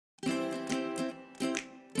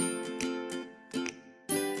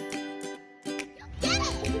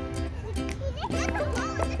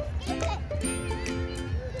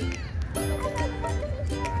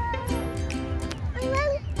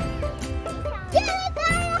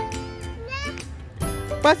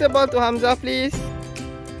Pass the ball to Hamza, please.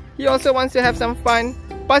 He also wants to have some fun.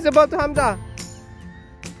 Pass the ball to Hamza.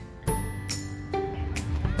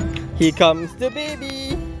 Here comes the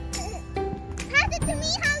baby. Pass it to me,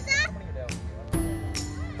 Hamza.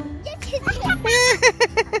 Yes, yes, yes.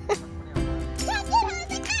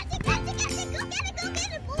 Catch it, Hamza. Go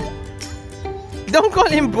get it, boy. Don't call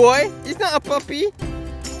him boy. He's not a puppy.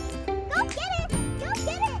 Go get it. Go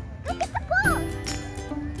get it. Go get the ball.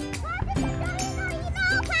 Pass it to Dayana.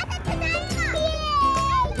 Pass it to Dayana.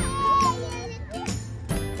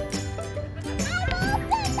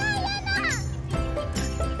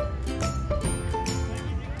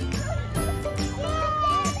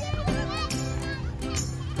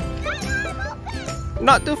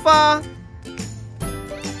 Not too far.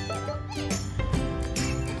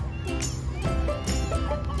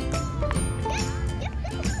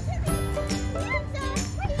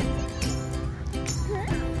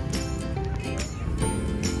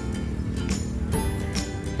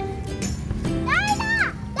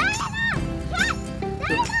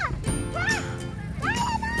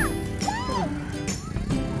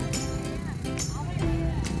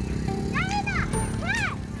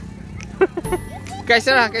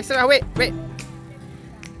 Qaisarah, wait.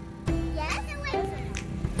 Yes, wait.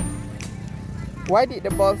 Why did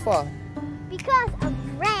the ball fall? Because of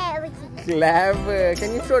gravity. Clever.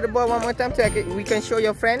 Can you throw the ball one more time so we can show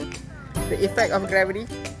your friend the effect of gravity?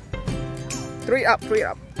 Throw it up. Wait.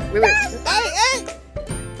 Hey!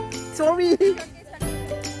 Sorry.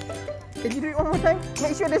 Can you do it one more time?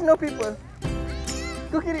 Make sure there's no people.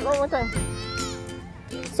 Go get it one more time.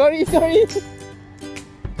 Sorry.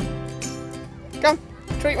 Come,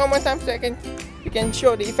 throw it one more time so we can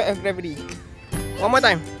show the effect of gravity. One more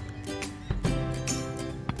time.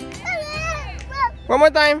 One more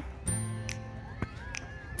time.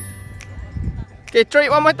 Okay, throw it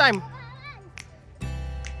one more time.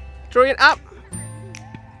 Throw it up.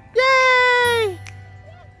 Yay!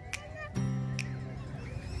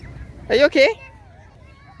 Are you okay?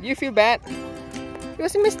 Do you feel bad? It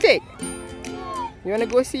was a mistake. You wanna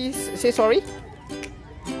go say sorry?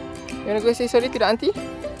 You wanna go say sorry to the auntie?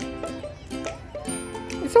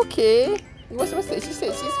 It's okay. It was a mistake. She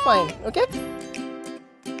said she's fine. Okay?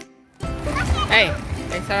 Hey,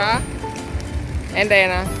 Qaisarah and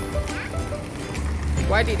Dayana.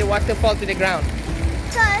 Why did the water fall to the ground?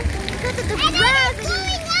 Because of the gravity.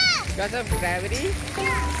 Because of gravity?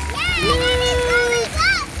 Yeah.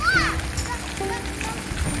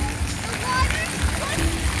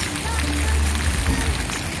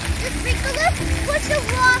 The sprinkler push the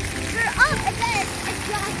water up and then it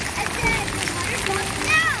drops and then the water drops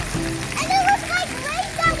down. And it looks like rain,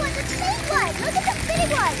 that one, the spinning one. Look at the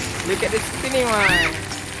spinning one. Look at the spinning one.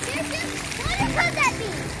 What could that be?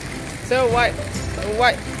 So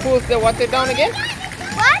what pulls the water down again?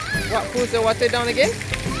 What? What pulls the water down again?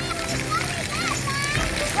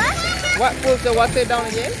 What? What pulls the water down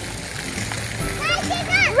again?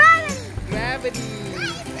 Gravity. Gravity.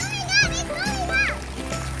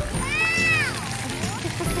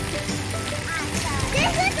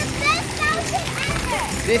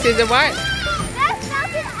 This is the what? Best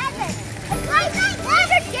mountain ever. It's like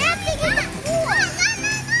water dancing in the pool.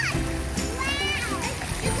 Wow.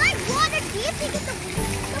 It's like water dancing in the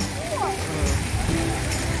pool.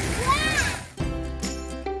 Wow.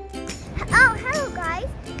 Oh, hello guys.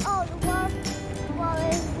 Oh, the wall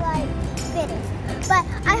is like finished. But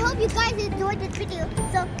I hope you guys enjoyed this video.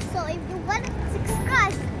 So if you want to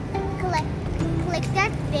subscribe, click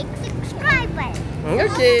that big subscribe button.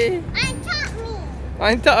 Okay. On top me.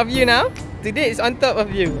 On top of you now? Today it's on top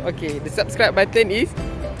of you. Okay, the subscribe button is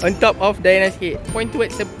on top of Dayana's head. Point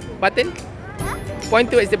towards the button. Huh? Point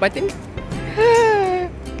towards the button.